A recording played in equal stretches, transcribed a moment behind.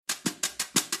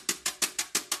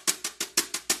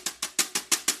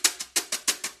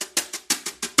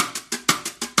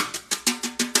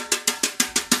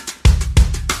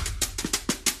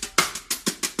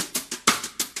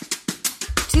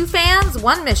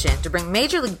Portland's one mission to bring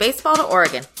Major League Baseball to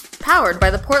Oregon. Powered by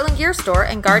the Portland Gear Store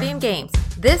and Guardian Games,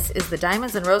 this is the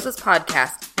Diamonds and Roses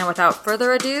podcast. And without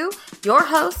further ado, your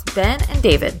hosts, Ben and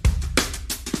David.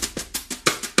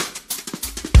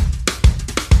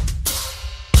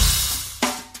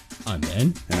 I'm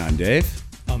Ben. And I'm Dave.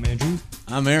 I'm Andrew.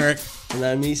 I'm Eric. And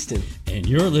I'm Easton. And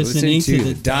you're listening to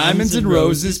the Diamonds and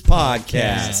Roses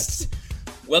podcast.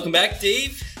 Welcome back,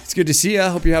 Dave. It's good to see you. I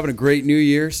hope you're having a great new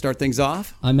year. Start things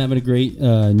off. I'm having a great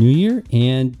new year.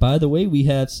 And by the way, we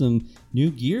have some new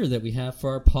gear that we have for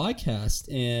our podcast.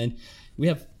 And we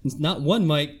have not one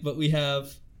mic, but we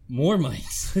have more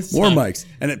mics. More mics.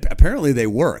 And apparently they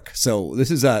work. So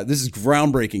this is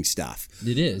groundbreaking stuff.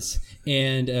 It is.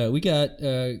 And we got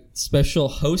a special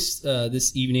host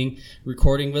this evening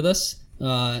recording with us.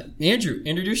 Andrew,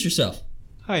 introduce yourself.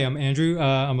 Hi, I'm Andrew.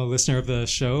 I'm a listener of the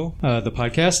show, the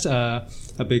podcast.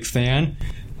 A big fan.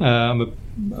 I'm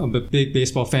a big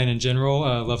baseball fan in general.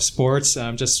 Love sports.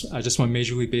 I just want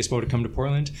Major League Baseball to come to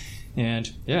Portland, and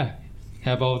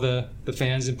have all the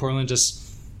fans in Portland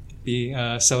just be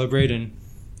celebrate and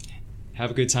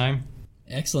have a good time.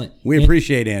 Excellent. We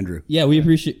appreciate Andrew. Yeah, we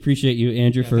appreciate you,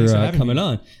 Andrew, for coming me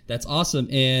on. That's awesome.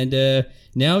 And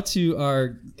now to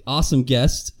our awesome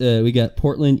guest. We got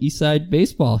Portland Eastside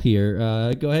Baseball here.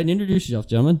 Go ahead and introduce yourself,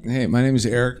 gentlemen. Hey, my name is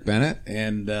Eric Bennett,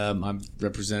 and I'm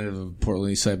representative of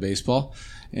Portland Eastside Baseball.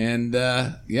 And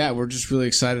we're just really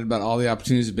excited about all the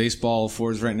opportunities that baseball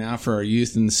affords right now for our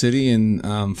youth in the city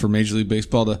and for Major League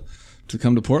Baseball to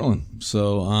come to Portland.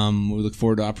 So we look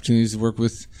forward to opportunities to work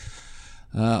with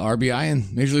RBI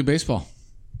and Major League Baseball.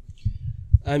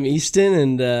 I'm Easton,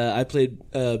 and I played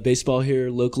baseball here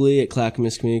locally at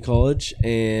Clackamas Community College,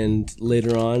 and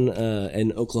later on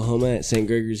in Oklahoma at St.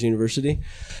 Gregory's University.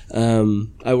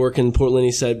 I work in Portland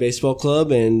Eastside Baseball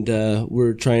Club, and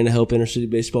we're trying to help inner city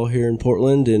baseball here in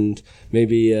Portland, and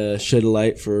maybe shed a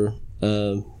light for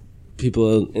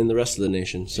people in the rest of the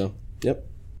nation. So, yep.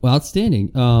 Well, outstanding.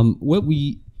 What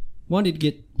we wanted to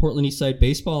get Portland Eastside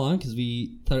Baseball on because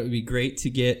we thought it would be great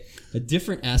to get a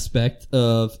different aspect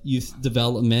of youth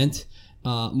development,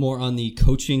 more on the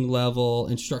coaching level,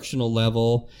 instructional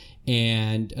level.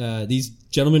 And these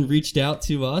gentlemen reached out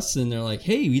to us and they're like,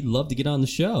 hey, we'd love to get on the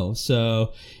show.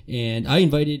 So, and I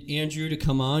invited Andrew to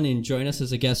come on and join us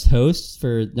as a guest host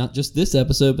for not just this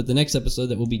episode, but the next episode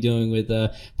that we'll be doing with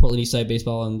Portland Eastside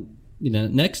Baseball on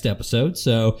next episode.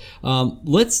 So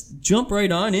let's jump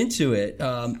right on into it.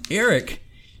 Eric,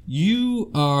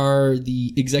 you are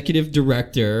the executive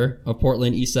director of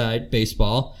Portland Eastside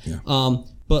Baseball. Yeah.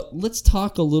 But let's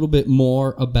talk a little bit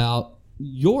more about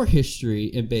your history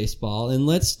in baseball. And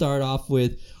let's start off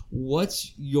with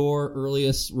what's your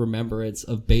earliest remembrance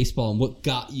of baseball and what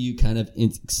got you kind of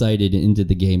excited into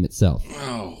the game itself?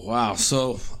 Oh, wow.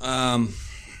 So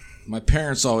my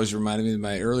parents always reminded me that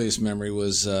my earliest memory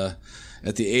was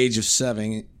at the age of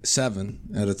seven,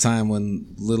 at a time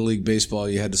when Little League Baseball,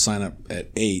 you had to sign up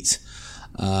at 8.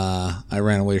 I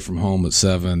ran away from home at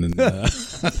 7 and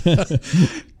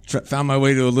found my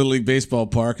way to a Little League Baseball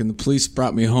park, and the police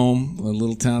brought me home, a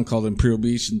little town called Imperial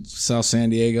Beach in South San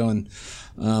Diego, and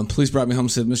police brought me home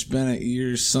and said, Mr. Bennett,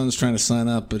 your son's trying to sign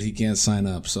up, but he can't sign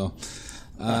up. So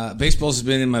baseball's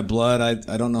been in my blood.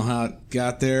 I don't know how it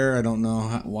got there. I don't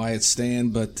know why it's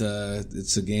staying, but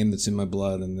it's a game that's in my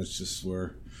blood, and that's just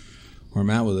where I'm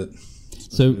at with it.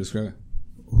 So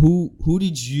who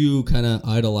did you kind of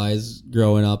idolize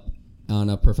growing up on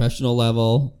a professional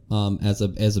level as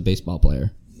a baseball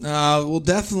player? Well,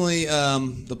 definitely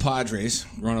the Padres.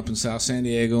 Growing up in South San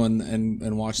Diego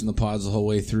and watching the Pods the whole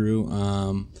way through.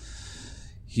 I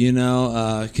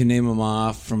can name them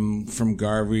off from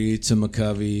Garvey to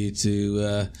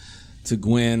McCovey to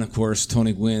Gwynn. Of course,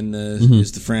 Tony Gwynn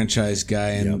is the franchise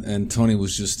guy, and Tony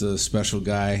was just a special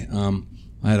guy.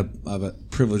 I had a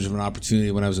privilege of an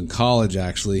opportunity when I was in college,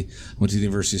 actually. I went to the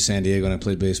University of San Diego, and I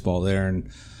played baseball there, and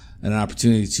an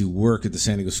opportunity to work at the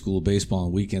San Diego School of Baseball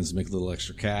on weekends to make a little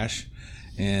extra cash.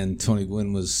 And Tony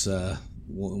Gwynn was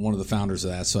one of the founders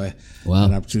of that, so I had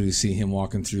an opportunity to see him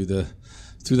walking through the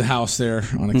house there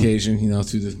on occasion,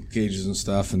 through the cages and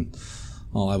stuff, and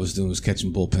all I was doing was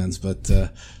catching bullpens. But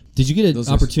did you get an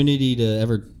opportunity to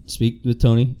ever speak with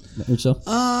Tony yourself?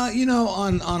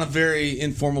 On a very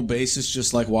informal basis,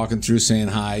 just like walking through, saying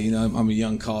hi. I'm a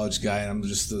young college guy, and I'm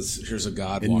just here's a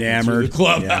god enamored walking through the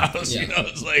clubhouse. Yeah.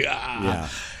 It's like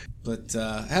But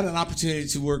I had an opportunity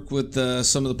to work with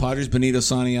some of the Padres. Benito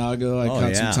Santiago, I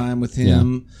caught some time with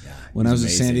him. Yeah. When I was in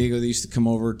San Diego, they used to come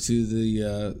over to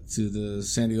the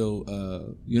San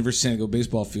Diego University of San Diego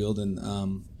baseball field,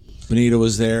 and Benito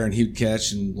was there, and he'd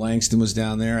catch, and Langston was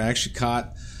down there. I actually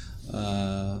caught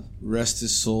rest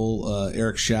his soul,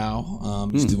 Eric Shao.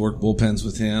 Used to work bullpens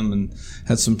with him and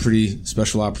had some pretty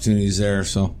special opportunities there.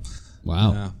 So,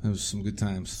 Wow. yeah, it was some good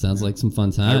times. Sounds like some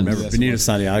fun times. I remember Benito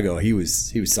Santiago. He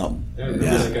was something. Yeah, I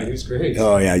remember that guy. He was great.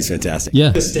 Oh yeah, he's fantastic. Yeah.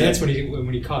 The stance when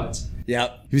he caught. Yeah,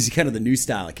 he was kind of the new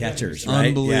style of catchers, right?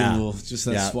 Unbelievable. Yeah. Just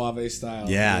that Yeah. suave style.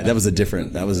 Yeah, that was a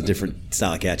different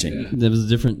style of catching. That was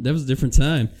a different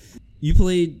time. You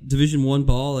played Division I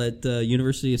ball at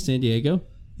University of San Diego?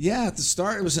 Yeah, at the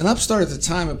start, it was an upstart at the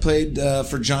time. I played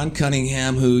for John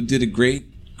Cunningham, who did a great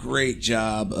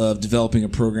job of developing a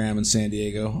program in San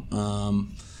Diego.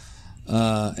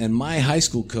 And my high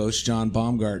school coach, John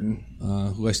Baumgarten,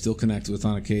 who I still connect with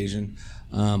on occasion,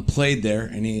 played there.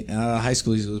 And he out of high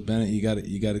school, he goes, Bennett, you got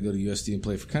to go to USD and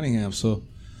play for Cunningham. So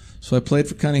I played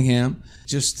for Cunningham.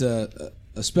 Just a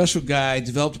special guy,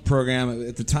 developed a program.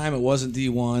 At the time, it wasn't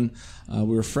D1.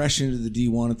 We were fresh into the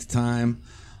D1 at the time.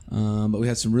 But we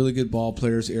had some really good ball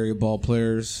players, area ball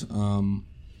players,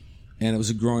 and it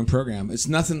was a growing program. It's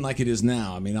nothing like it is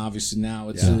now. I mean, obviously now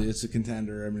it's a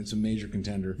contender. I mean, it's a major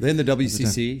contender. Then the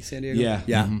WCC, San Diego. Yeah.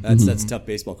 yeah, Mhm. that's a tough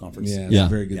baseball conference. Yeah, it's Yeah. a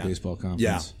very good Yeah. baseball conference.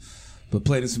 Yeah. But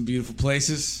played in some beautiful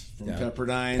places, from Yeah.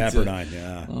 Pepperdine. Pepperdine.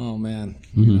 Yeah. Oh man,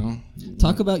 you know.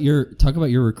 Talk about your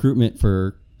recruitment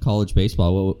for college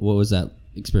baseball. What was that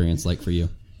experience like for you?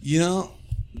 You know,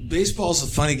 baseball's a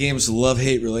funny game. It's a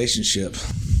love-hate relationship.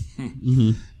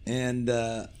 And,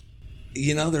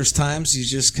 you know, there's times you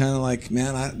just kind of like,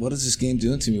 man, what is this game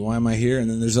doing to me? Why am I here? And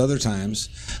then there's other times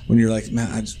when you're like,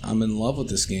 man, I'm in love with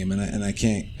this game, and I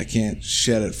can't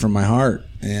shed it from my heart.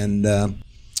 And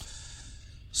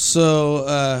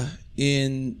so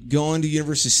in going to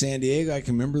University of San Diego, I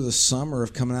can remember the summer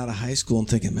of coming out of high school and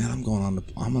thinking, man, I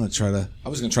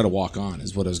was going to try to walk on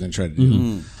is what I was going to try to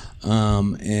do.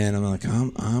 And I'm like,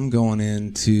 I'm going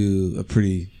into a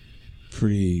pretty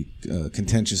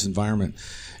contentious environment,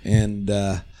 and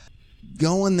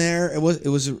going there, it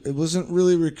wasn't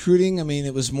really recruiting. I mean,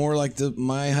 it was more like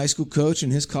my high school coach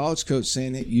and his college coach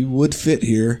saying that you would fit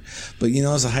here, but you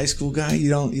know, as a high school guy, you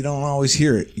don't always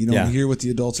hear it. You don't hear what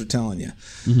the adults are telling you.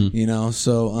 You know,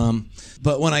 so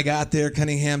but when I got there,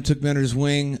 Cunningham took me under his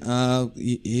wing.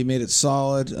 He made it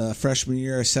solid. Freshman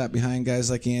year, I sat behind guys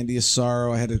like Andy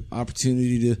Asaro. I had an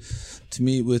opportunity to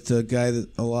meet with a guy that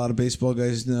a lot of baseball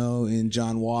guys know, in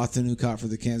John Wathen, who caught for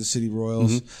the Kansas City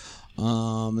Royals.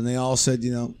 And they all said,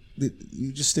 you know,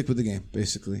 you just stick with the game,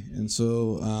 basically. And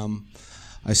so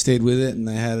I stayed with it, and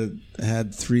I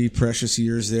had 3 precious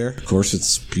years there. Of course,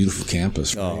 it's a beautiful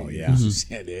campus. Right? Oh yeah.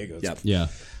 San Diego. It's Yeah.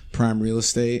 prime real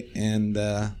estate. And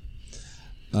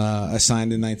I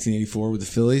signed in 1984 with the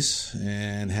Phillies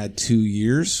and had 2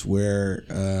 years where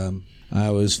I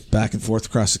was back and forth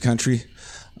across the country.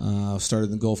 Started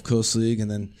in the Gulf Coast League, and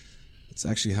then it's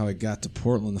actually how I got to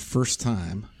Portland the first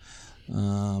time.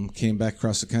 Came back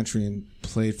across the country and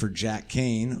played for Jack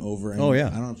Kane over. Oh, yeah.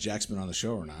 I don't know if Jack's been on the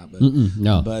show or not, but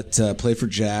No. But played for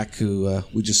Jack, who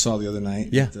we just saw the other night.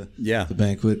 Yeah. At Yeah. the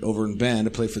banquet over in Bend.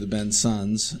 I played for the Bend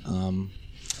Suns.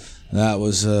 That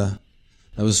was a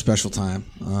special time.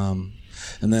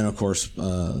 And then, of course,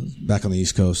 back on the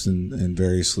East Coast in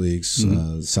various leagues,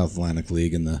 the South Atlantic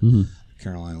League and the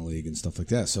Carolina League and stuff like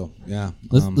that. So, yeah.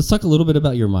 Let's talk a little bit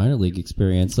about your minor league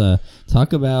experience.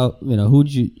 Talk about, you know,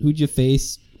 who'd you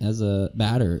face as a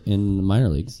batter in the minor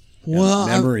leagues? Well,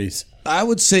 Memories. I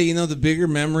would say, you know, the bigger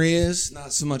memory is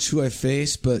not so much who I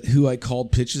faced, but who I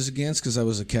called pitches against, because I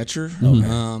was a catcher.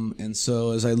 And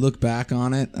so as I look back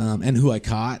on it, and who I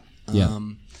caught,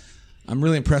 I'm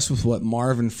really impressed with what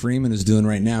Marvin Freeman is doing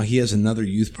right now. He has another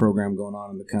youth program going on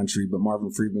in the country, but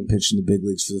Marvin Freeman pitched in the big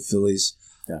leagues for the Phillies.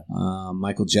 Yeah.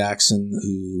 Michael Jackson,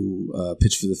 who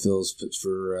pitched for the Phils, pitched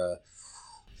for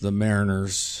the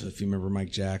Mariners. If you remember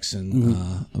Mike Jackson,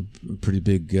 a pretty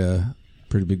big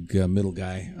middle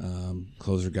guy,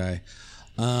 closer guy.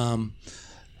 And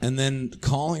then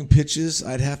calling pitches,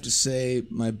 I'd have to say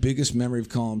my biggest memory of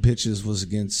calling pitches was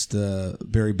against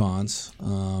Barry Bonds.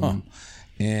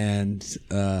 And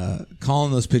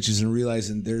calling those pitches and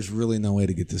realizing there's really no way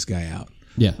to get this guy out.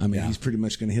 Yeah. I mean, he's pretty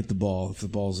much going to hit the ball if the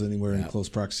ball's anywhere in close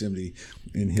proximity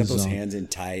in Got his those zone. hands in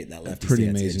tight, and that lefty Pretty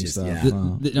stance, amazing just, stuff.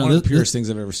 Yeah. One of the purest things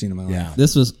I've ever seen in my life. Yeah.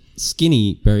 This was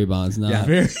skinny Barry Bonds, not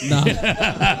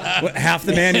What, half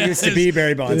the man he used to be,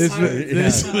 Barry Bonds.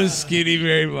 This was skinny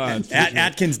Barry Bonds.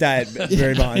 Atkins diet,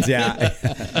 Barry Bonds. Yeah.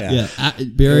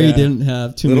 Barry didn't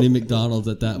have too many McDonald's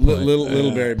at that point.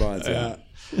 Little Barry Bonds. Yeah.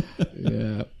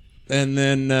 Yeah. And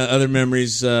then other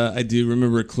memories, I do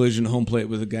remember a collision home plate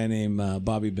with a guy named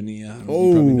Bobby Bonilla. You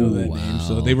probably know that name.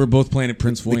 So they were both playing at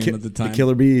Prince William at the time. The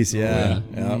Killer Bees. Yeah.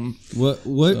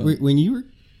 When you were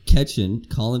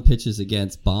calling pitches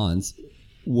against Bonds,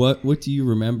 what do you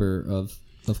remember of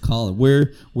calling?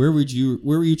 Where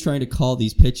were you trying to call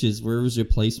these pitches? Where was your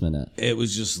placement at? It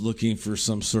was just looking for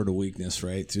some sort of weakness,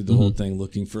 right? Through the whole thing,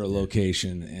 looking for a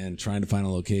location and trying to find a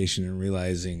location and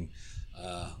realizing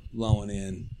lowing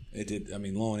in. It did. I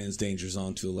mean, lowing in is danger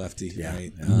zone to a lefty,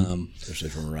 right? Yeah. Especially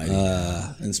from a righty.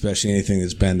 And especially anything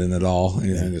that's bending at all,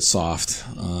 anything that's soft.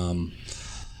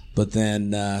 But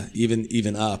then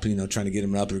even up, trying to get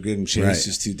him up or get him chased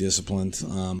is too disciplined.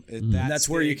 That's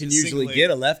where you can usually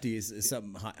get a lefty is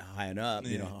something high and up,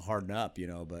 harden up,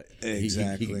 but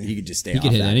exactly. he could just stay He off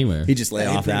could hit that. anywhere. He just lay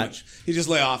off that. He just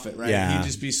lay off it, right? Yeah. He'd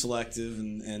just be selective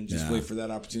and just wait for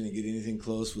that opportunity to get anything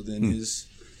close within his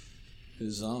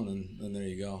zone, and there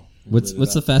you go. What's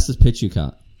the fastest pitch you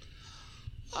caught?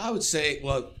 I would say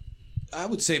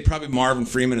probably Marvin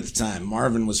Freeman at the time.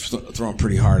 Marvin was throwing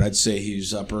pretty hard. I'd say he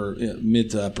was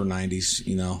mid to upper 90s,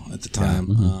 at the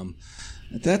time. Yeah.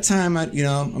 At that time,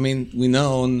 we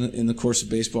know in the course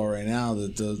of baseball right now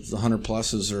that the 100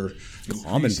 pluses are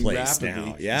commonplace rapidly.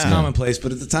 now. Yeah, it's commonplace,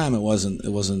 but at the time it wasn't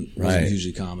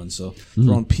hugely common. So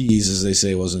throwing P's, as they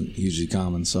say, wasn't hugely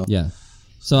common. So yeah.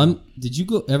 So did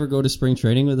you ever go to spring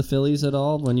training with the Phillies at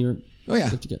all when you were? Oh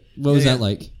yeah. What was that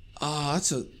like?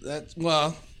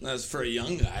 That's for a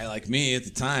young guy like me at the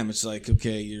time. It's like,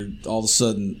 okay, you're all of a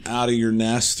sudden out of your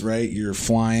nest, right? You're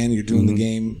flying, you're doing the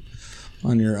game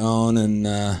on your own, and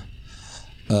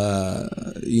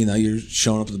you're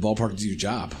showing up at the ballpark to do your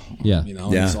job. Yeah.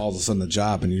 It's all of a sudden a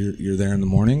job, and you're there in the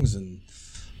mornings and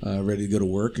ready to go to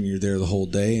work, and you're there the whole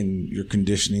day, and you're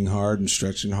conditioning hard and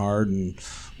stretching hard and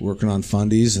working on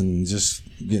fundies and just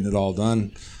getting it all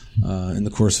done in the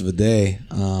course of a day.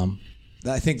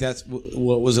 I think that's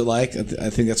what was it like. I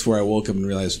think that's where I woke up and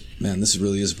realized, man, this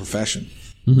really is a profession.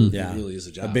 Mm-hmm. Yeah, it really is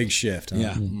a job. A big shift. Huh?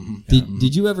 Yeah.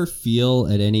 Did you ever feel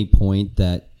at any point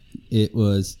that it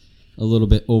was a little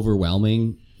bit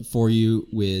overwhelming for you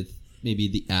with maybe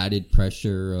the added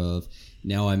pressure of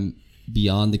now I'm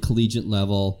beyond the collegiate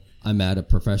level, I'm at a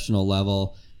professional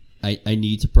level, I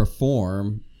need to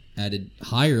perform at a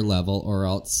higher level or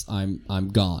else I'm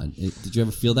gone? Did you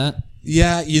ever feel that?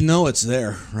 Yeah, it's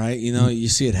there, right? You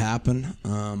see it happen.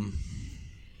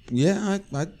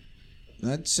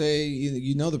 I'd say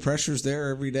the pressure's there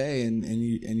every day, and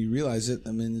you realize it.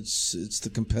 I mean, it's the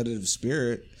competitive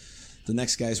spirit. The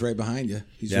next guy's right behind you.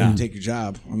 He's ready to take your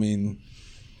job. I mean,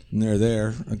 and they're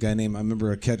there. I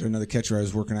remember another catcher I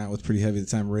was working out with pretty heavy at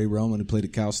the time, Ray Roman, who played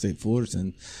at Cal State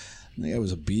Fullerton. The guy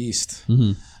was a beast,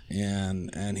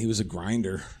 and he was a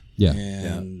grinder. Yeah.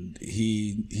 And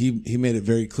he made it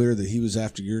very clear that he was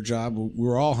after your job. We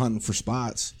were all hunting for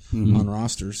spots on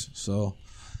rosters, so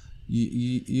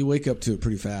you wake up to it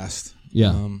pretty fast.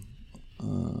 Yeah.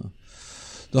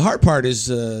 The hard part was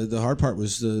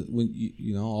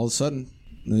when all of a sudden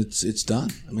it's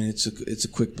done. I mean, it's a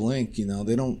quick blink.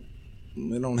 They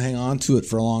don't hang on to it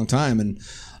for a long time, and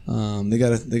they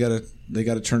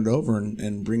gotta turn it over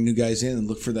and bring new guys in and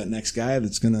look for that next guy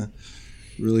that's gonna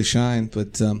really shine.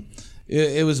 But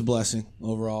it was a blessing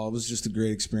overall. It was just a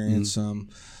great experience. And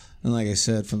like I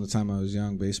said, from the time I was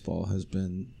young, baseball has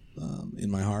been in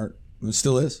my heart. It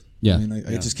still is. Yeah. I mean,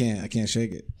 I just can't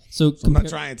shake it. So I'm not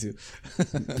trying to.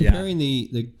 Comparing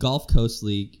the Gulf Coast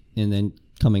League and then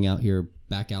coming out here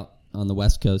back out on the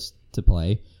West Coast to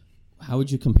play, how would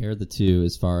you compare the two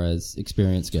as far as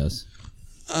experience goes?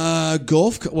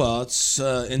 It's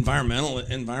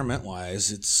environment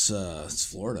wise, it's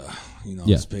Florida.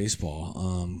 It's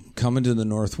baseball. Coming to the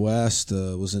Northwest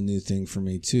was a new thing for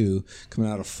me too. Coming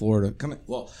out of Florida,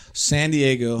 San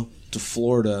Diego to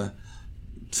Florida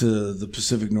to the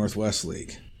Pacific Northwest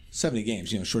League, 70 games.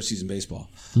 Short season baseball.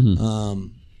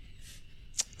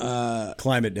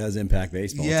 Climate does impact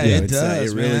baseball. Yeah, too. it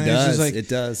does. It really man. does. Like, it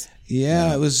does.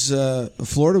 Yeah, it was.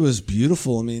 Florida was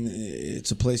beautiful. I mean,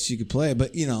 it's a place you could play,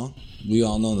 but we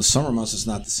all know in the summer months it's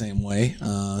not the same way.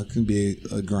 It can be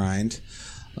a grind,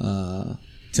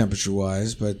 temperature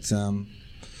wise. But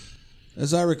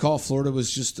as I recall, Florida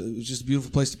was just a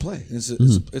beautiful place to play.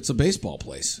 It's a baseball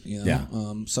place. Yeah.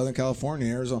 Southern California,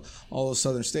 Arizona, all those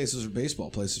southern states, those are baseball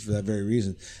places for that very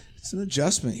reason. It's an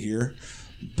adjustment here,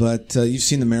 but you've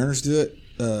seen the Mariners do it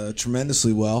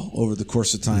tremendously well over the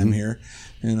course of time here.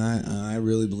 And I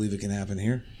really believe it can happen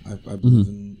here. I believe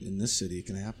in this city it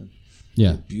can happen.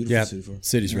 Yeah. Beautiful city for it.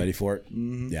 City's ready for it.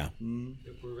 Yeah.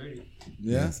 If we're ready.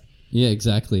 Yeah. Yeah,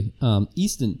 exactly.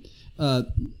 Easton,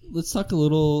 let's talk a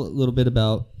little bit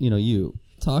about you.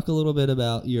 Talk a little bit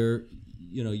about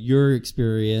your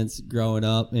experience growing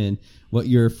up and what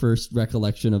your first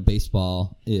recollection of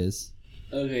baseball is.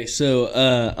 Okay, so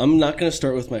I'm not going to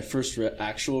start with my first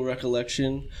actual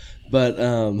recollection, but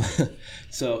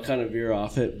so I'll kind of veer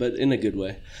off it, but in a good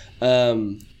way.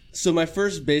 So my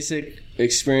first basic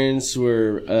experience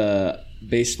where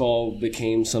baseball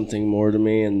became something more to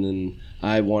me, and then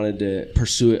I wanted to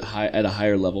pursue it at a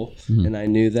higher level, and I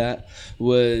knew that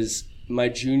was my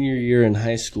junior year in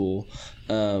high school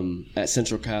at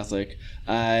Central Catholic.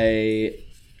 I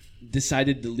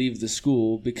decided to leave the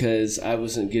school because I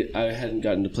hadn't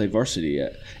gotten to play varsity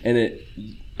yet, and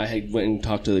I had went and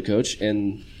talked to the coach,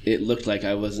 and it looked like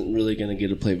I wasn't really going to get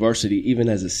to play varsity even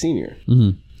as a senior.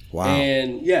 Wow.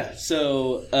 And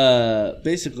so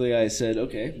basically I said,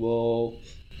 okay, well,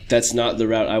 that's not the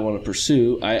route I want to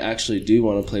pursue. I actually do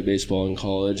want to play baseball in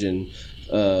college and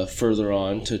further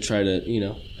on to try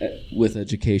to, with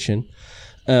education.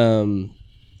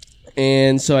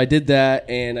 And so I did that,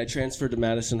 and I transferred to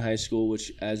Madison High School, which,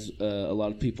 as a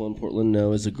lot of people in Portland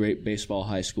know, is a great baseball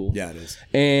high school. Yeah, it is.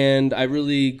 And I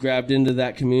really grabbed into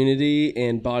that community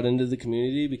and bought into the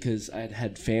community because I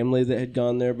had family that had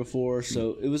gone there before.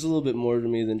 So it was a little bit more to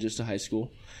me than just a high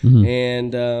school.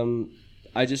 And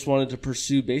I just wanted to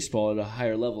pursue baseball at a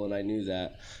higher level, and I knew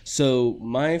that. So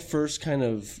my first kind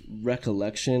of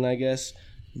recollection, I guess,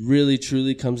 really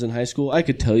truly comes in high school. I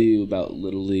could tell you about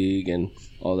Little League and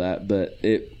all that, but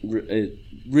it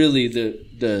really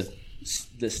the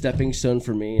stepping stone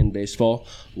for me in baseball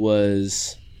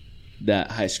was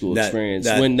that high school experience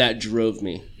when that drove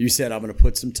me. You said, I'm going to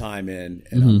put some time in,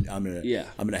 and I'm going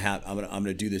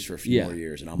to do this for a few more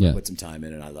years, and I'm going to put some time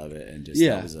in, and I love it. And just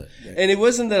that was and it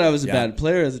wasn't that I was a bad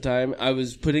player at the time. I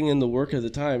was putting in the work at the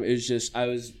time. It was just I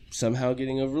was somehow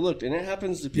getting overlooked, and it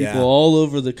happens to people all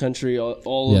over the country,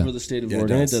 all over the state of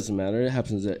Oregon. It doesn't matter. It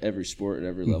happens at every sport at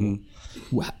every level.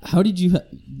 How did you?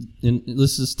 And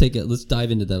let's dive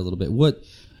into that a little bit.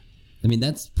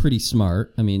 That's pretty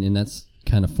smart. And that's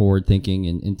kind of forward thinking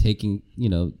and taking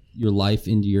your life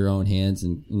into your own hands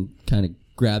and kind of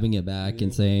grabbing it back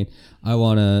and saying, I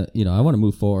want to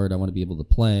move forward. I want to be able to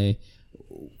play.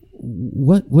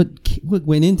 What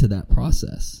went into that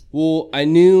process? Well, I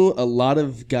knew a lot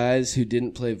of guys who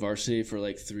didn't play varsity for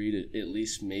like 3 to at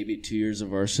least maybe 2 years of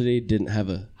varsity didn't have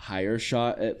a higher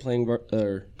shot at playing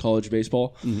college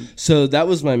baseball. So that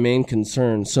was my main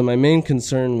concern. So my main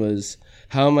concern was,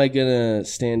 how am I going to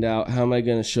stand out? How am I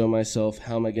going to show myself?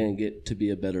 How am I going to get to be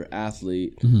a better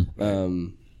athlete?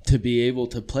 To be able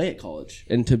to play at college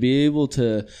and to be able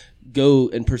to go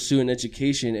and pursue an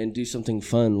education and do something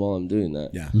fun while I'm doing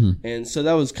that. Yeah. And so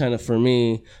that was kind of for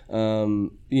me, I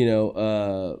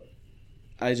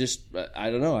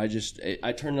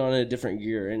turned on a different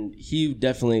gear, and he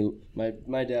definitely,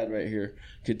 my dad right here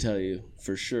could tell you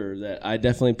for sure that I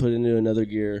definitely put into another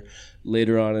gear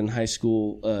later on in high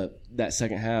school, that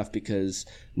second half, because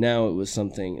now it was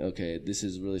something, okay, this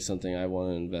is really something I want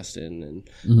to invest in.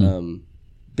 And,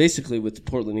 basically with the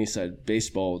Portland Eastside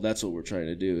baseball, that's what we're trying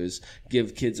to do, is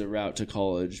give kids a route to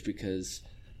college because,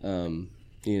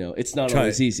 it's not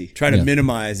always easy. Try to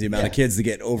minimize the amount of kids that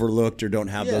get overlooked or don't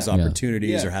have those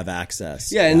opportunities or have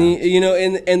access. Yeah, and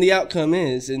and the outcome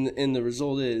is, and the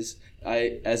result is,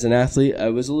 as an athlete, I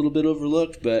was a little bit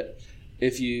overlooked, but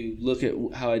if you look at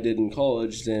how I did in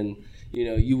college, then,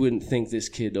 you wouldn't think this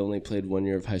kid only played 1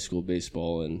 year of high school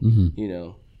baseball and,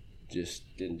 just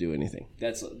didn't do anything.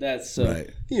 That's right.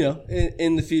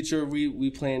 In the future, we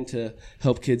plan to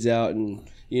help kids out and,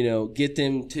 get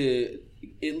them to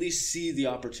at least see the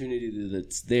opportunity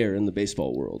that's there in the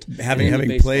baseball world.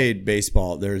 Having played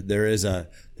baseball, there's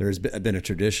been a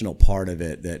traditional part of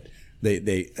it that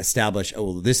they establish,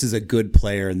 this is a good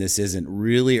player and this isn't,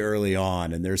 really early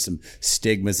on, and there's some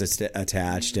stigmas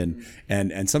attached,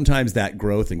 and sometimes that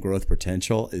growth and growth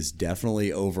potential is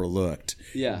definitely overlooked.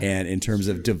 Yeah. And in terms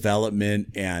of development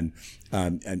and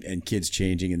kids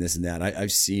changing and this and that,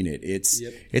 I've seen it.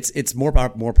 It's more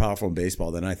powerful in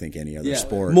baseball than I think any other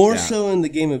sport. More so in the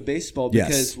game of baseball,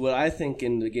 because what I think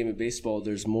in the game of baseball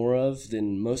there's more of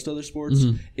than most other sports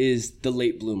is the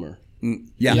late bloomer.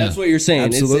 Yeah, that's what you're saying.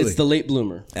 Absolutely. It's the late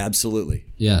bloomer. Absolutely.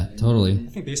 Yeah, totally.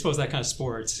 I think baseball is that kind of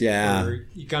sport. Yeah, where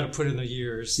you got to put in the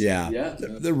years. Yeah.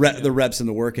 The reps and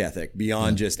the work ethic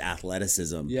beyond just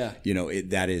athleticism. Yeah,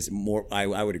 that is more.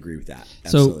 I would agree with that.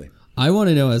 Absolutely. So I want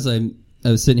to know, as I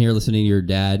was sitting here listening to your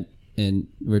dad, and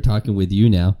we're talking with you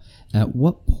now. At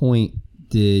what point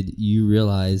did you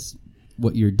realize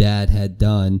what your dad had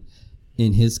done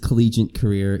in his collegiate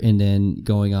career, and then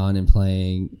going on and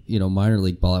playing, minor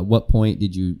league ball? At what point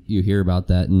did you hear about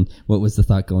that, and what was the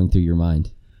thought going through your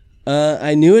mind?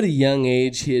 I knew at a young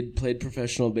age he had played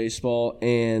professional baseball,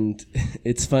 and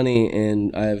it's funny,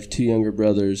 and I have 2 younger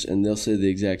brothers, and they'll say the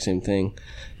exact same thing.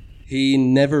 He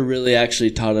never really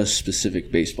actually taught us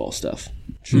specific baseball stuff.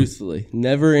 Truthfully,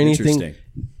 never anything. Interesting.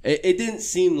 It didn't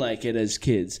seem like it as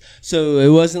kids. So it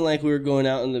wasn't like we were going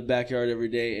out in the backyard every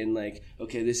day and like,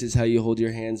 okay, this is how you hold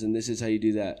your hands and this is how you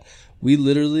do that. We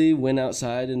literally went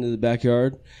outside into the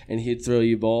backyard and he'd throw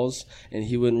you balls and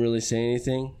he wouldn't really say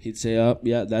anything. He'd say, oh,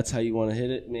 yeah, that's how you want to hit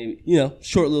it. Maybe,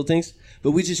 short little things.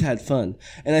 But we just had fun.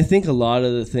 And I think a lot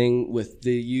of the thing with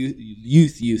the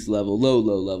youth level, low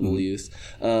level youth,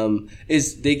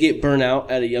 is they get burnt out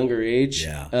at a younger age.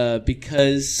 Yeah.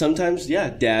 Because sometimes,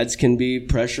 dads can be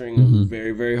pressuring them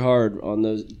very, very hard on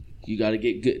those. You got to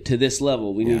get good to this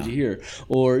level. We need you here.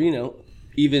 Or,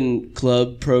 even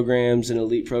club programs and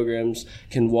elite programs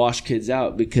can wash kids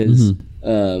out because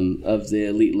of the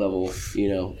elite level.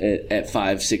 At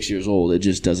 5-6 years old, it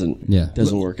just doesn't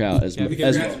work out as much.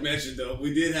 As well. Mentioned though,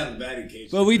 we did have a batting cage.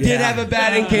 But we did have a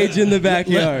batting cage in the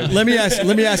backyard. Let me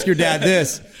ask your dad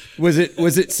this: was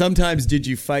it sometimes did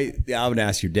you fight? I would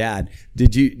ask your dad.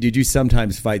 Did you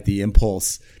sometimes fight the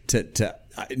impulse to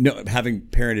having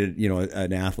parented,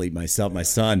 an athlete myself, my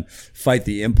son, fight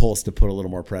the impulse to put a little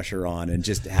more pressure on and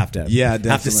just have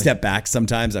to step back.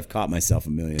 Sometimes I've caught myself a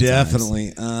million times.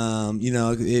 Definitely.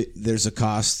 There's a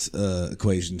cost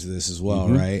equation to this as well,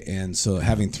 right? And so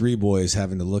having 3 boys,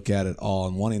 having to look at it all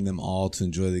and wanting them all to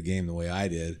enjoy the game the way I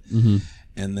did.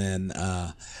 And then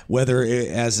whether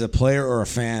as a player or a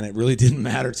fan, it really didn't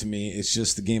matter to me. It's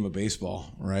just the game of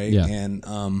baseball, right? Yeah.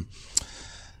 And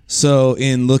so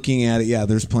in looking at it,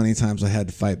 there's plenty of times I had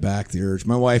to fight back the urge.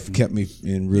 My wife kept me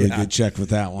in really good check with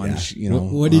that one. Yeah.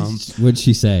 What did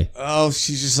she say? Oh,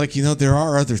 she's just like, there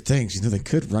are other things. They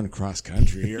could run cross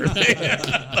country. Or no,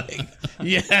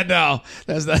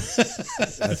 that's not.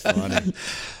 That's funny.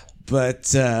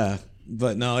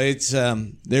 But no, it's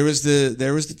there was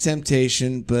the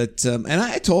temptation, but and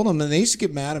I told them, and they used to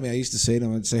get mad at me. I used to say to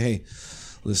them, I'd say, hey,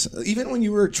 listen, even when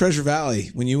you were at Treasure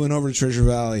Valley, when you went over to Treasure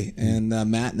Valley, and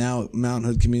Matt now at Mountain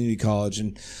Hood Community College,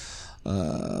 and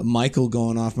Michael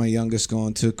going off, my youngest,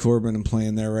 going to Corbin and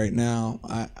playing there right now,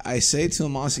 I say to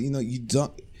him, honestly,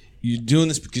 you're doing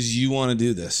this because you want to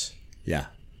do this. Yeah.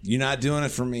 You're not doing it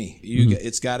for me.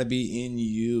 It's got to be in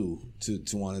you to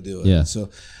want to do it. Yeah. So,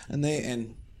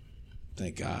 and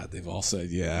thank God they've all said,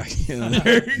 yeah. You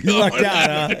lucked out,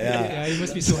 huh? Yeah, you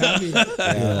must be so happy.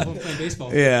 Playing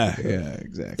baseball. Yeah,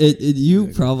 exactly. You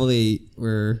probably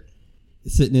were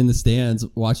sitting in the stands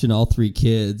watching all 3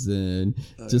 kids and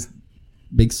just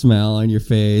big smile on your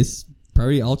face.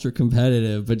 Probably ultra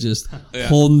competitive, but just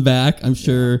holding back. I'm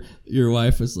sure your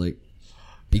wife was like,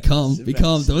 be calm.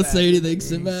 Don't say anything.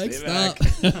 Sit back. Stop.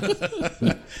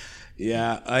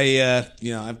 Yeah,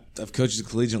 I've coached at the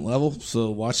collegiate level, so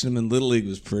watching them in Little League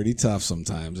was pretty tough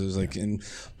sometimes. It was like,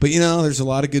 but there's a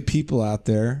lot of good people out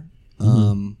there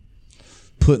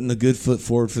putting the good foot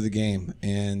forward for the game,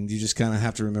 and you just kind of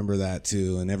have to remember that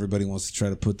too. And everybody wants to try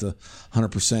to put the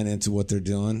 100% into what they're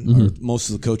doing. Or most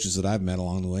of the coaches that I've met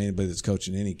along the way, anybody that's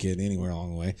coaching any kid anywhere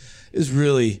along the way, is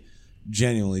really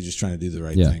genuinely just trying to do the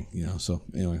right thing. So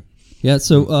anyway. Yeah.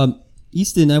 So.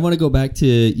 Easton, I want to go back to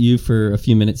you for a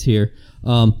few minutes here.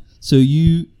 So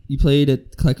you played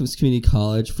at Clackamas Community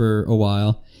College for a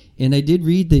while, and I did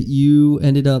read that you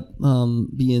ended up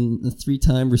being a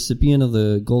 3-time recipient of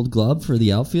the Gold Glove for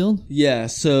the outfield. Yeah,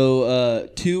 so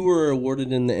 2 were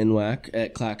awarded in the NWAC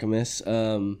at Clackamas.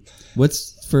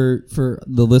 What's for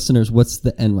the listeners? What's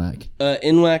the NWAC?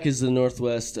 NWAC is the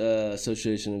Northwest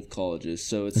Association of Colleges.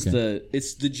 So it's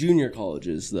the junior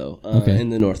colleges though in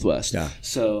the Northwest. Yeah.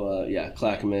 So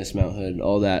Clackamas, Mount Hood,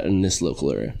 all that in this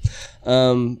local area.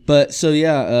 I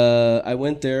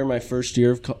went there my first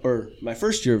year of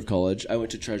college. I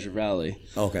went to Treasure Valley.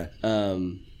 Okay.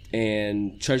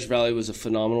 And Treasure Valley was a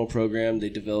phenomenal program. They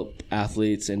developed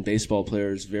athletes and baseball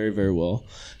players very, very well.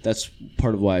 That's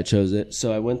part of why I chose it.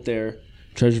 So I went there.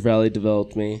 Treasure Valley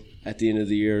developed me. At the end of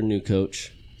the year, new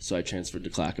coach. So I transferred to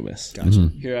Clackamas. Gotcha.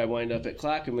 Here I wind up at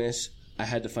Clackamas. I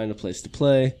had to find a place to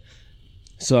play.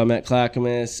 So I'm at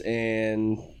Clackamas,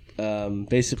 and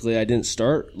basically I didn't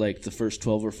start like the first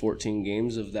 12 or 14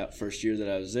 games of that first year that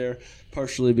I was there,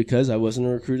 partially because I wasn't a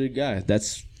recruited guy.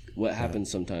 That's what happens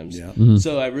sometimes. Yeah.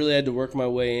 So I really had to work my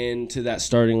way into that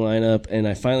starting lineup, and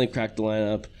I finally cracked the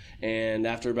lineup. And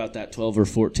after about that 12 or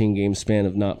 14 game span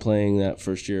of not playing that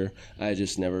first year, I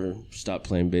just never stopped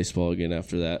playing baseball again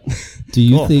after that. Do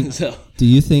you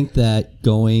think that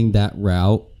going that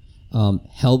route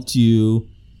helped you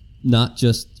not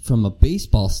just from a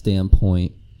baseball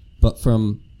standpoint, but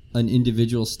from an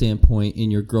individual standpoint in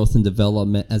your growth and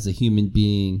development as a human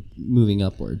being moving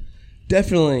upward?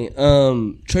 Definitely.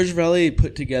 Treasure Valley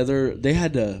put together, they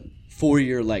had to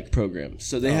 4-year like program.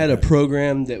 So they had a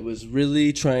program that was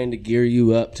really trying to gear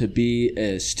you up to be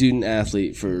a student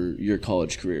athlete for your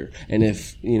college career. And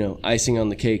if, icing on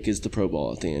the cake is the pro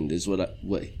ball at the end is what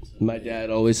my dad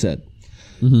always said.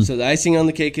 Mm-hmm. So the icing on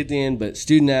the cake at the end, but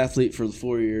student athlete for the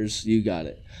 4 years, you got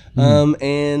it. Mm-hmm.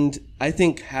 And I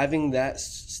think having that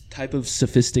type of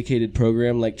sophisticated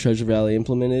program like Treasure Valley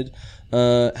implemented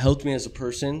helped me as a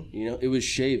person. It was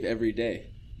shave every day.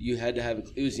 You had to have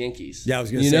it was Yankees. Yeah, I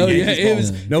was going to say Yankees it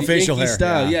was no facial Yankee hair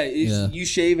style. You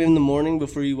shave in the morning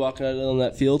before you walk out on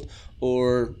that field,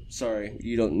 or sorry,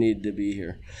 you don't need to be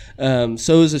here.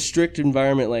 So it was a strict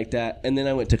environment like that. And then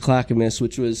I went to Clackamas,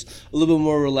 which was a little bit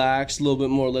more relaxed, a little bit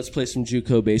more let's play some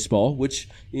JUCO baseball, which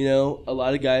a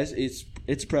lot of guys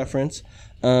it's preference.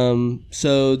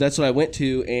 So that's what I went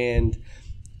to, and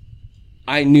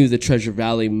I knew the Treasure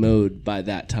Valley mode by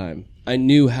that time. I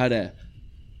knew how to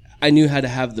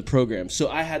have the program. So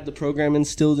I had the program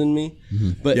instilled in me,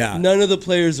 but none of the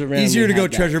players around Easier me to go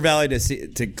had that. Treasure Valley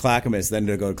to Clackamas than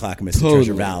to go to Clackamas to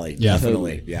Treasure Valley. Yeah.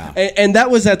 Definitely. Totally. Yeah. And that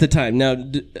was at the time. Now,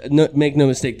 make no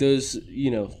mistake, those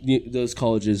those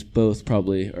colleges both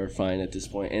probably are fine at this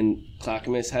point. And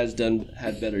Clackamas had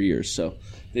better years, so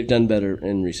they've done better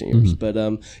in recent years. But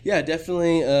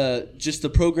definitely, just the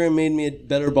program made me a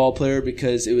better ball player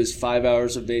because it was 5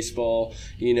 hours of baseball.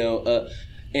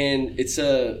 And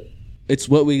it's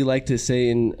what we like to say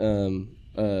in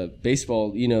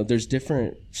baseball. There's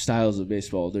different styles of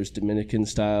baseball. There's Dominican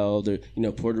style.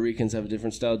 Puerto Ricans have a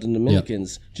different style than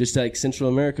Dominicans. Yep. Just like Central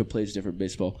America plays different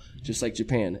baseball, just like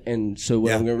Japan. And so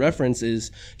what I'm going to reference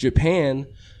is Japan.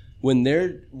 When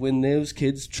those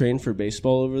kids train for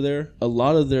baseball over there, a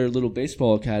lot of their little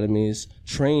baseball academies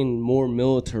train more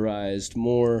militarized,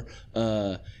 more.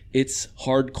 It's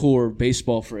hardcore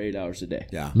baseball for 8 hours a day.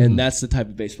 Yeah. And that's the type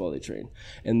of baseball they train.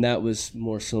 And that was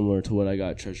more similar to what I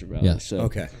got at Treasure Valley. Yeah. So,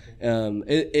 Okay.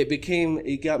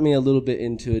 It got me a little bit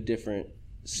into a different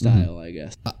style, I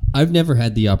guess. I've never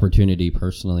had the opportunity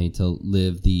personally to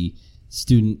live the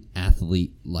student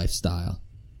athlete lifestyle.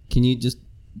 Can you just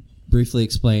briefly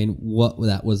explain what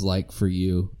that was like for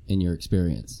you in your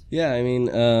experience? Yeah, I mean,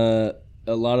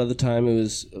 a lot of the time it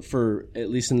was, for at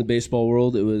least in the baseball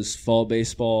world, it was fall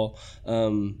baseball.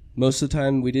 Most of the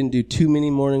time we didn't do too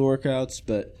many morning workouts,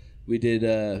 but we did,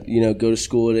 go to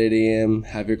school at 8 a.m.,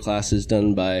 have your classes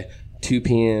done by 2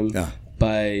 p.m. Yeah.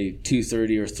 By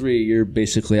 2:30 or 3, you're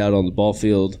basically out on the ball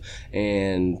field,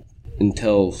 and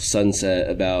until sunset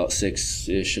about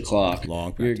 6-ish o'clock.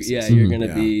 Long You're practices. going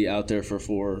to be out there for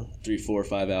 3, 4,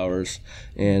 5 hours.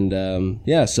 And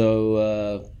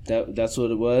so that's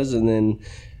what it was. And then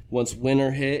once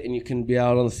winter hit and you couldn't be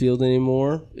out on the field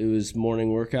anymore, it was morning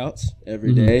workouts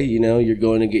every day. You're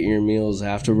going to get your meals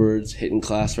afterwards, hitting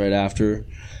class right after.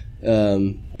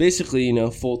 Basically,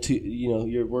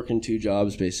 you're working 2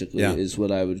 jobs basically is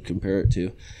what I would compare it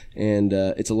to. And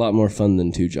it's a lot more fun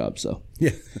than 2 jobs, though.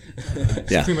 Yeah.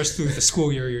 So pretty much through the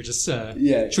school year, you're just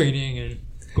training and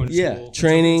going to school.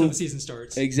 Training until the season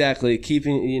starts. Exactly,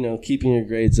 keeping your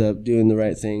grades up, doing the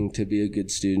right thing to be a good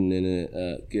student and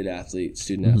a good athlete,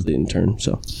 student athlete in turn.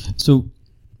 So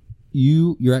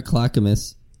you're at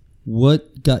Clackamas.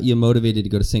 What got you motivated to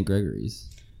go to St. Gregory's?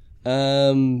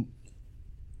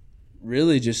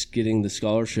 Really, just getting the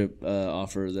scholarship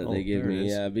offer that they gave me.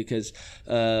 Yeah, because.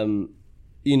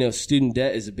 Student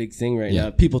debt is a big thing right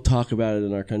now. People talk about it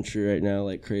in our country right now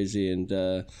like crazy, and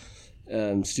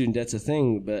student debt's a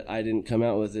thing, but I didn't come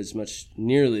out with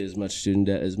nearly as much student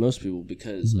debt as most people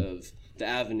because of the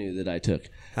avenue that I took.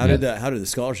 How did the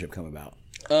scholarship come about?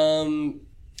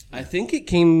 I think it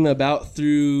came about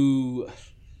through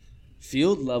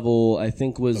Field Level. I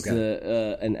think was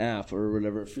an app or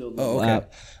whatever. Field Level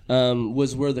app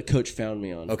was where the coach found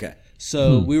me on. Okay.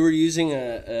 So we were using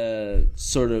a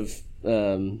sort of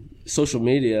social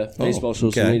media, baseball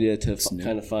social media to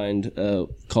kind of find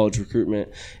college recruitment,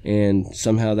 and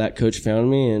somehow that coach found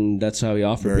me, and that's how he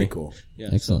offered me. Very cool. Yeah,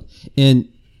 Excellent. And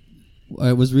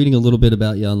I was reading a little bit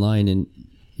about you online, and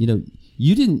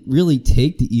you didn't really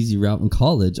take the easy route in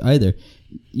college either.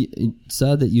 It's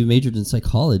sad that you majored in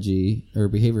psychology or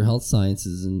behavioral health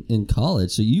sciences in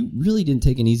college, so you really didn't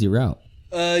take an easy route.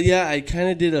 I kind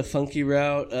of did a funky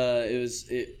route.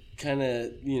 It kind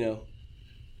of,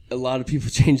 a lot of people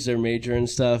changed their major and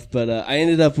stuff, but I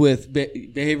ended up with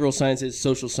behavioral sciences.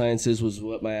 Social sciences was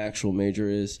what my actual major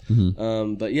is.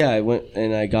 But I went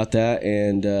and I got that,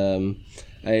 and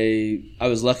I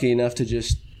was lucky enough to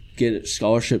just get a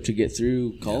scholarship to get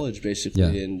through college,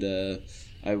 basically, and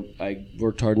I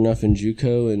worked hard enough in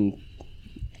JUCO and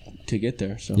to get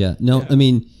there. So I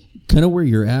mean, kind of where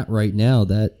you're at right now,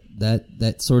 that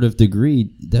that sort of degree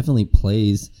definitely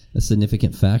plays a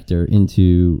significant factor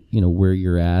into where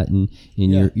you're at and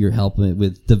you're helping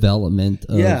with development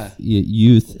of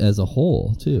youth as a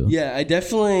whole too. Yeah, I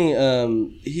definitely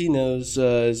he knows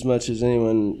as much as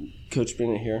anyone, Coach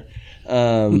Bennett here,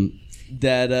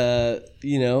 that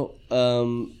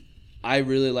I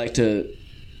really like to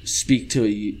speak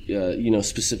to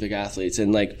specific athletes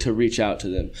and like to reach out to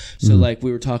them. So like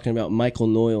we were talking about Michael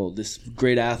Noyle, this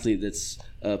great athlete that's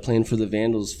playing for the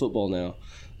Vandals football now.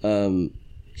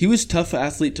 He was a tough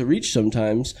athlete to reach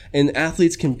sometimes, and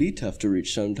athletes can be tough to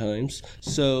reach sometimes.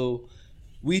 So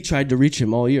we tried to reach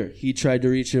him all year. He tried to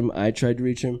reach him. I tried to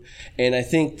reach him. And I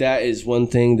think that is one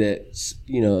thing that,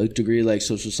 a degree like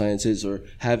social sciences or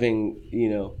having,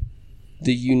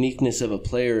 the uniqueness of a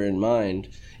player in mind,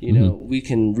 we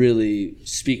can really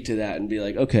speak to that and be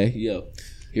like, okay,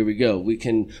 here we go. We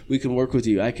can work with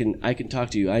you. I can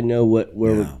talk to you. I know where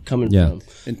we're coming from.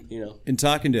 And in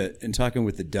talking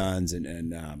with the Duns and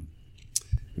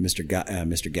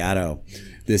Mr. Gatto,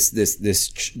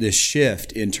 this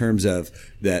shift in terms of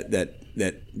that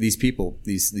these people,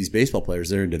 these baseball players,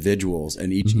 they're individuals,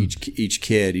 and each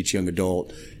kid, each young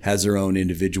adult has their own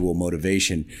individual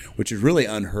motivation, which is really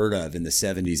unheard of in the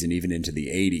 70s and even into the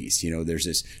 80s. There's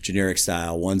this generic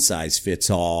style, one size fits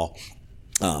all.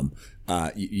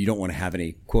 You don't want to have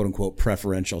any quote unquote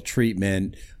preferential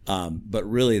treatment. But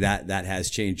really that has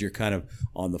changed. You're kind of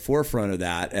on the forefront of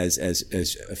that as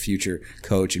a future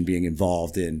coach and being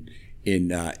involved in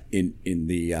the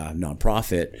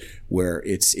nonprofit, where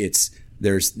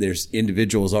there's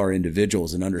individuals are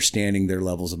individuals, and understanding their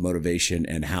levels of motivation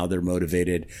and how they're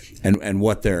motivated and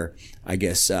what their, I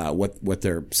guess, what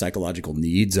their psychological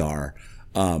needs are.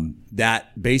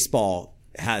 That baseball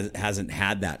hasn't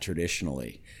had that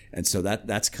traditionally. And so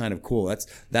that's kind of cool.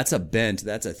 That's a bent.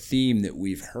 That's a theme that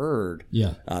we've heard.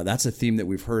 Yeah. That's a theme that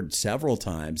we've heard several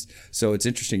times. So it's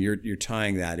interesting. You're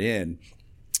tying that in,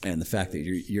 and the fact that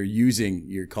you're using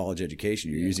your college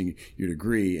education, you're using your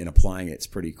degree and applying it. It's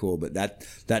pretty cool. But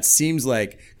that seems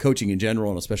like coaching in general,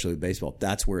 and especially with baseball,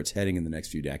 that's where it's heading in the next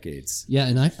few decades. Yeah,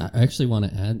 and I actually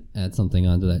want to add something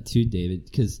onto that too, David,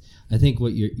 because I think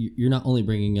what you're not only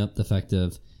bringing up the fact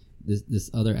of this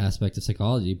other aspect of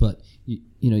psychology, but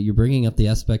you're bringing up the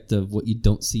aspect of what you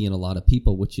don't see in a lot of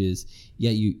people, which is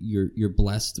you're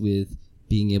blessed with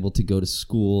being able to go to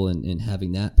school and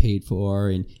having that paid for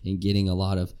and getting a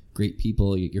lot of great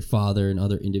people, your father and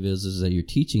other individuals that you're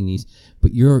teaching these,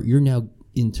 but you're now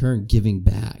in turn giving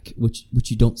back, which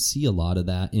you don't see a lot of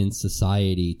that in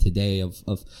society today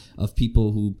of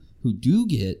people who do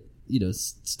get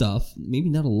stuff, maybe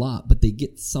not a lot, but they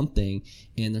get something.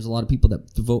 And there's a lot of people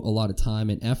that devote a lot of time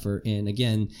and effort. And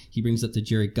again, he brings up the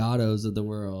Jerry Gattos of the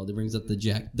world. He brings up the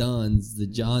Jack Dunns, the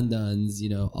John Dunns,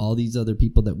 all these other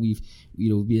people that we've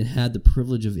had the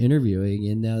privilege of interviewing,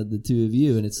 and now the two of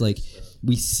you. And it's like,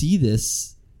 we see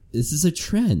this is a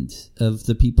trend of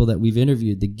the people that we've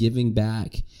interviewed, the giving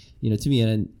back, to me.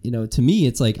 And, to me,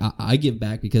 it's like, I give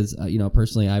back because,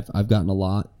 personally, I've gotten a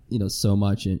lot, so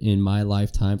much in my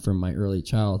lifetime from my early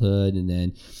childhood. And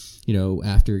then,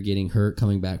 after getting hurt,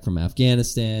 coming back from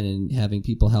Afghanistan and having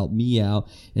people help me out.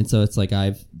 And so it's like,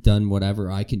 I've done whatever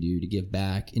I can do to give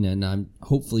back. And I'm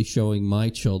hopefully showing my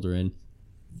children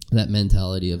that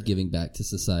mentality of giving back to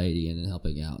society and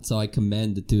helping out. So I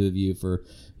commend the two of you for,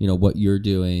 what you're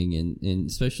doing, and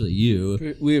especially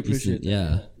you. We appreciate that.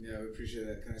 Yeah. Yeah, we appreciate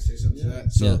that. Can I say something to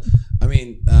that? So, I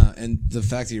mean, and the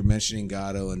fact that you're mentioning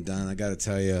Gatto and Dunn, I got to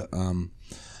tell you,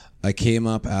 I came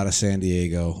up out of San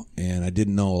Diego, and I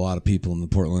didn't know a lot of people in the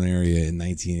Portland area in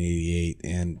 1988,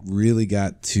 and really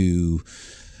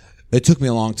it took me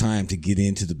a long time to get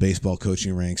into the baseball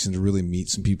coaching ranks and to really meet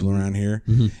some people around here.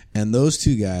 Mm-hmm. And those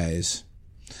two guys,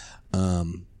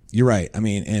 you're right. I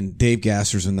mean, and Dave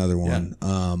Gasser's another one.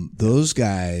 Yeah. Those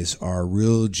guys are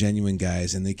real genuine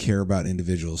guys, and they care about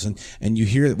individuals. And we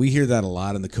hear that a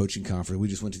lot in the coaching conference. We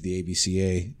just went to the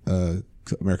ABCA,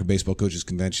 American Baseball Coaches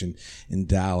Convention in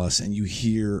Dallas, and you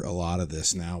hear a lot of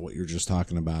this now, what you're just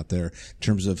talking about there, in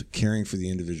terms of caring for the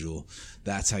individual.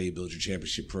 That's how you build your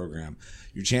championship program.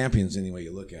 You're champions any way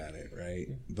you look at it, right?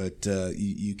 But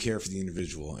you care for the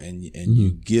individual, and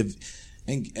you give.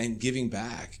 And giving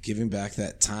back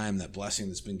that time, that blessing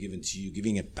that's been given to you,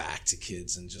 giving it back to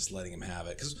kids and just letting them have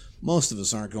it. Because most of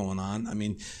us aren't going on. I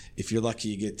mean, if you're lucky,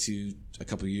 you get to a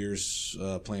couple of years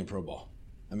playing pro ball.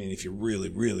 I mean, if you're really,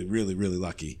 really, really, really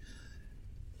lucky,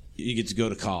 you get to go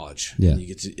to college. Yeah.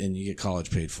 And you get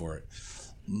college paid for it.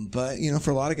 But,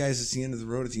 for a lot of guys, it's the end of the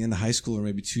road at the end of high school, or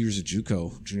maybe 2 years of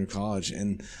JUCO, junior college.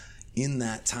 And in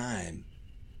that time,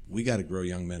 we got to grow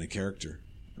young men of character.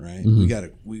 right? We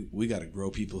got to grow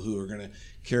people who are going to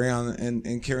carry on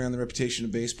and carry on the reputation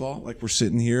of baseball, like we're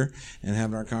sitting here and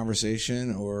having our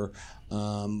conversation, or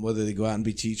whether they go out and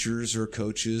be teachers or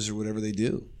coaches or whatever they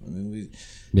do. I mean,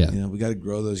 we got to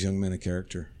grow those young men of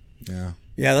character. Yeah.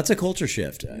 Yeah, that's a culture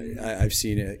shift. I've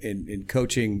seen it in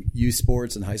coaching youth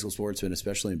sports and high school sports, and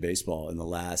especially in baseball in the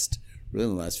last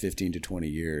 15 to 20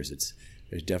 years.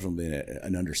 There's definitely been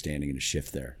an understanding and a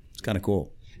shift there. It's kind of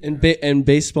cool. And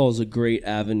baseball is a great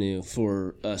avenue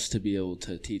for us to be able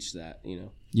to teach that, you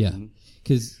know. Yeah,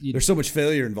 because there's so much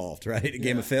failure involved, right? A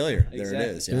game of failure. Exactly. There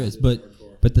it is. Yeah. There is,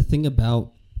 but the thing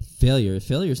about failure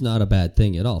is not a bad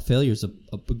thing at all. Failure is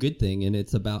a good thing, and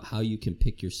it's about how you can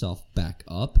pick yourself back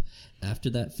up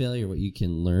after that failure, what you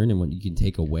can learn and what you can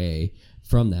take away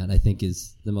from that, I think,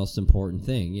 is the most important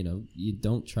thing. You know, you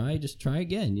don't try, just try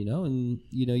again, you know, and,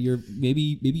 you know, you're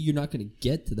maybe you're not going to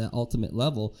get to that ultimate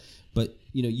level, but,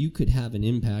 you know, you could have an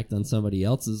impact on somebody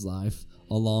else's life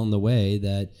along the way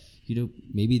that, you know,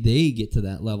 maybe they get to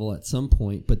that level at some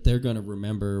point, but they're going to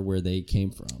remember where they came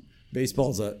from.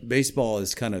 Baseball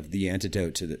is kind of the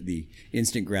antidote to the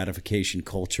instant gratification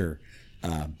culture,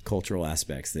 cultural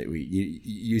aspects that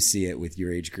you see it with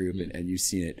your age group, and you've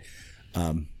seen it,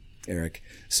 Eric.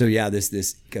 So yeah,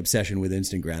 this obsession with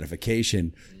instant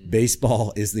gratification,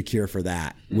 baseball is the cure for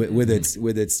that with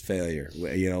its failure.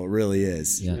 You know, it really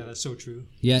is. Yeah, that's so true.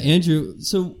 Yeah, Andrew.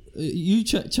 So you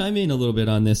chime in a little bit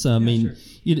on this. I mean,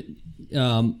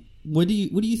 sure. What do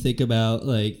you think about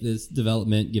like this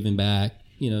development, giving back?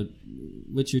 You know,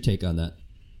 what's your take on that?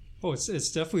 Oh,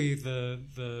 it's definitely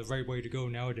the right way to go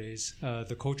nowadays.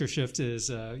 The culture shift is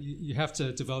you have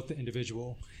to develop the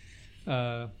individual.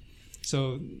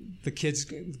 So the kids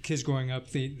growing up,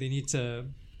 they need to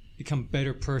become a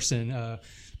better person,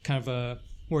 kind of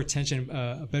more attention,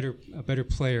 a better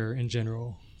player in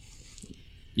general.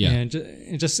 Yeah, and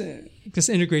just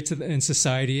integrate in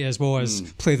society as well as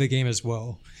play the game as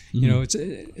well. Mm-hmm. You know,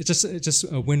 it's just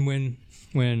a win-win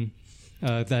when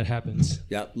that happens.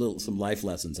 Yeah, some life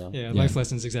lessons, huh? Yeah, life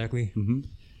lessons, exactly. Mm-hmm.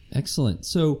 Excellent.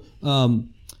 So,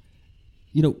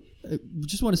 you know, I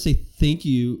just want to say thank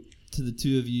you to the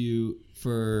two of you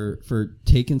for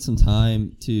taking some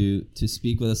time to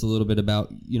speak with us a little bit about,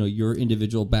 you know, your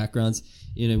individual backgrounds.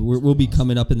 You know, we'll be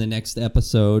coming up in the next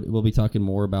episode. We'll be talking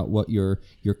more about what you're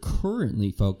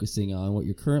currently focusing on, what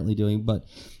you're currently doing. But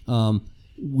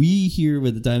we here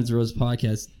with the Diamonds and Roses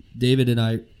podcast, David and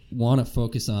I want to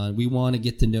focus on, we want to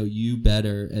get to know you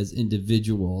better as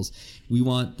individuals. We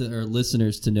want our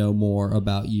listeners to know more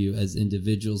about you as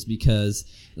individuals because,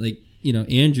 like, you know,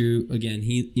 Andrew, again,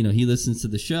 he listens to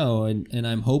the show, and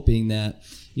I'm hoping that,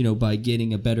 you know, by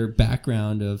getting a better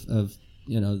background of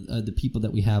you know, the people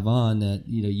that we have on, that,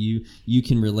 you know, you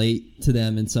can relate to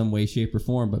them in some way, shape, or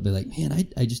form, but be like, man,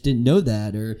 I just didn't know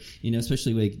that, or, you know,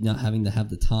 especially like not having to have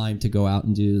the time to go out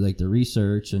and do like the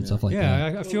research and stuff like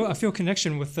that. Yeah, I feel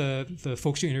connection with the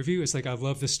folks you interview. It's like, I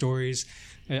love the stories.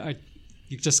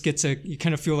 You just get to, you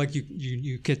kind of feel like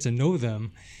you get to know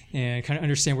them and kind of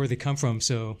understand where they come from.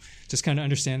 So just kind of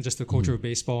understand just the culture of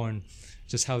baseball and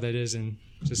just how that is, and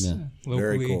just locally.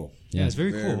 Very cool. Yeah, it's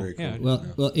very cool. Very cool. Yeah.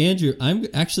 Well, Andrew, I'm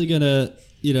actually gonna,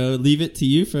 you know, leave it to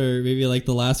you for maybe like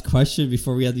the last question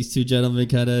before we have these two gentlemen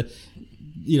kind of,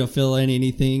 you know, fill in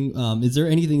anything. Is there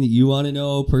anything that you want to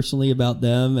know personally about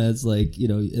them as, like, you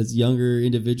know, as younger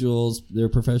individuals, their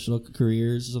professional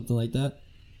careers or something like that?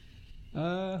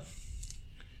 I'm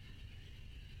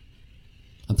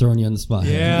throwing you on the spot.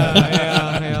 Yeah.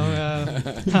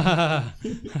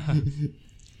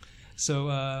 So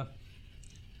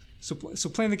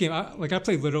playing the game, I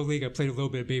played Little League. I played a little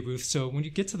bit of Babe Ruth. So when you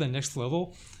get to the next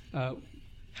level,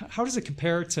 how does it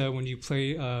compare to when you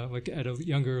play like at a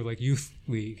younger, like, youth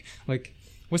league? Like,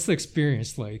 what's the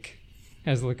experience like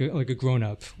as like a grown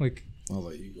up? Like, I'll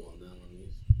let you go on that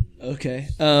one. Okay.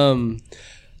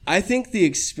 I think the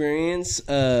experience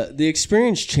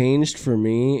changed for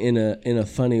me in a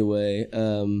funny way.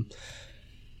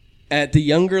 At the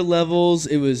younger levels,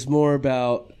 it was more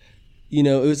about, you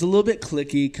know, it was a little bit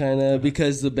cliquey kind of,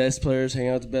 because the best players hang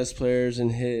out with the best players and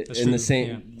hit in the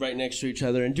same right next to each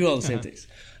other and do all the same things.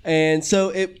 And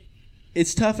so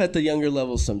it's tough at the younger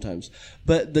levels sometimes.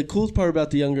 But the cool part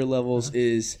about the younger levels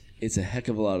is it's a heck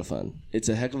of a lot of fun. It's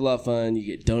a heck of a lot of fun. You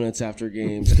get donuts after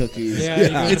games, cookies.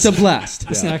 It's a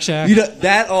blast. Snack shack. You know,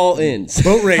 that all ends.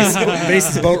 Boat race.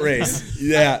 Bases boat race.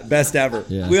 Yeah, best ever.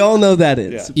 Yeah. We all know that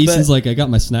ends. Yeah. Easton's like, I got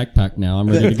my snack pack now. I'm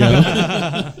ready to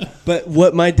go. But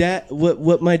what my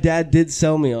dad did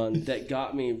sell me on that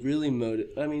got me really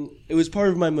I mean, it was part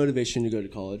of my motivation to go to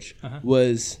college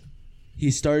was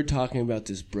he started talking about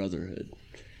this brotherhood.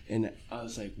 And I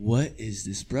was like, what is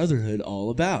this brotherhood all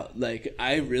about? Like,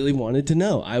 I really wanted to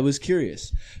know. I was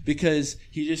curious because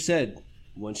he just said,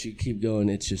 once you keep going,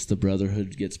 it's just the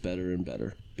brotherhood gets better and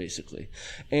better, basically.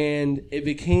 And it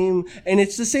became, and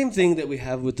it's the same thing that we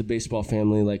have with the baseball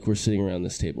family, like we're sitting around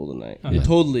this table tonight. It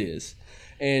totally is.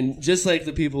 And just like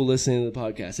the people listening to the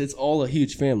podcast, it's all a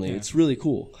huge family. Yeah. It's really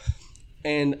cool.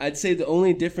 And I'd say the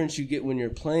only difference you get when you're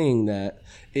playing that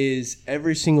is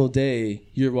every single day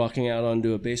you're walking out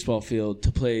onto a baseball field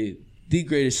to play the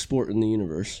greatest sport in the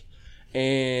universe.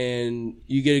 And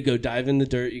you get to go dive in the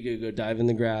dirt, you get to go dive in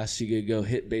the grass, you get to go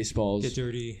hit baseballs, get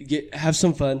dirty, have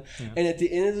some fun. Yeah. And at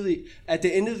the end of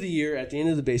the year, at the end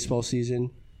of the baseball season,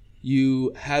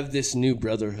 you have this new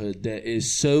brotherhood that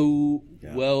is so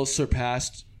well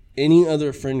surpassed any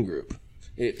other friend group.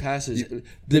 It passes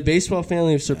the baseball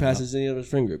family surpasses any other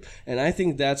friend group, and I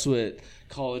think that's what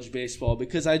college baseball.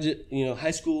 Because I just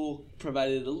high school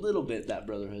provided a little bit that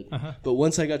brotherhood, but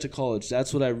once I got to college,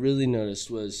 that's what I really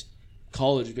noticed was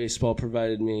college baseball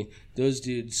provided me. Those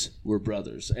dudes were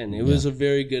brothers, and it was a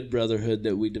very good brotherhood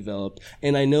that we developed.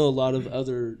 And I know a lot of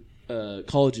other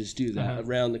colleges do that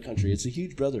around the country. It's a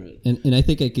huge brotherhood, and I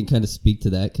think I can kind of speak to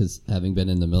that because having been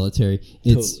in the military,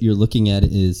 it's you're looking at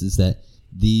it is that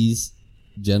these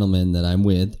gentlemen that I'm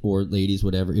with, or ladies,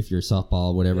 whatever, if you're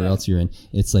softball, whatever else you're in,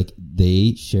 it's like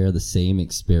they share the same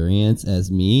experience as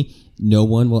me. No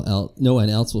one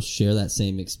else will share that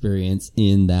same experience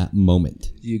in that moment.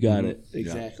 You got it.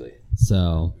 Exactly.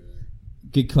 So,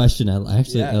 good question. I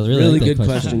really like that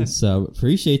question. So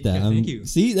appreciate that. Thank you.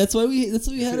 See, that's why we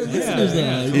had our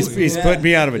listeners. He's putting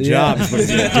me out of a job. Is what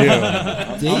he's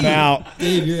gonna do. I'm out.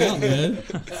 Dave, you're out, man.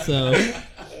 So,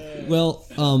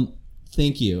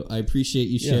 thank you. I appreciate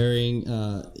you sharing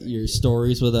your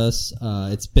stories with us.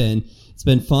 It's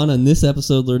been fun on this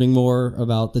episode learning more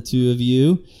about the two of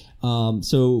you.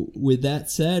 So with that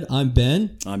said, I'm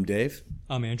Ben. I'm Dave.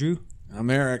 I'm Andrew. I'm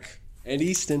Eric. And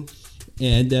Easton.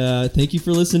 And thank you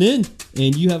for listening.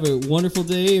 And you have a wonderful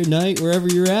day or night wherever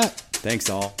you're at. Thanks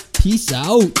all. Peace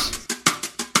out.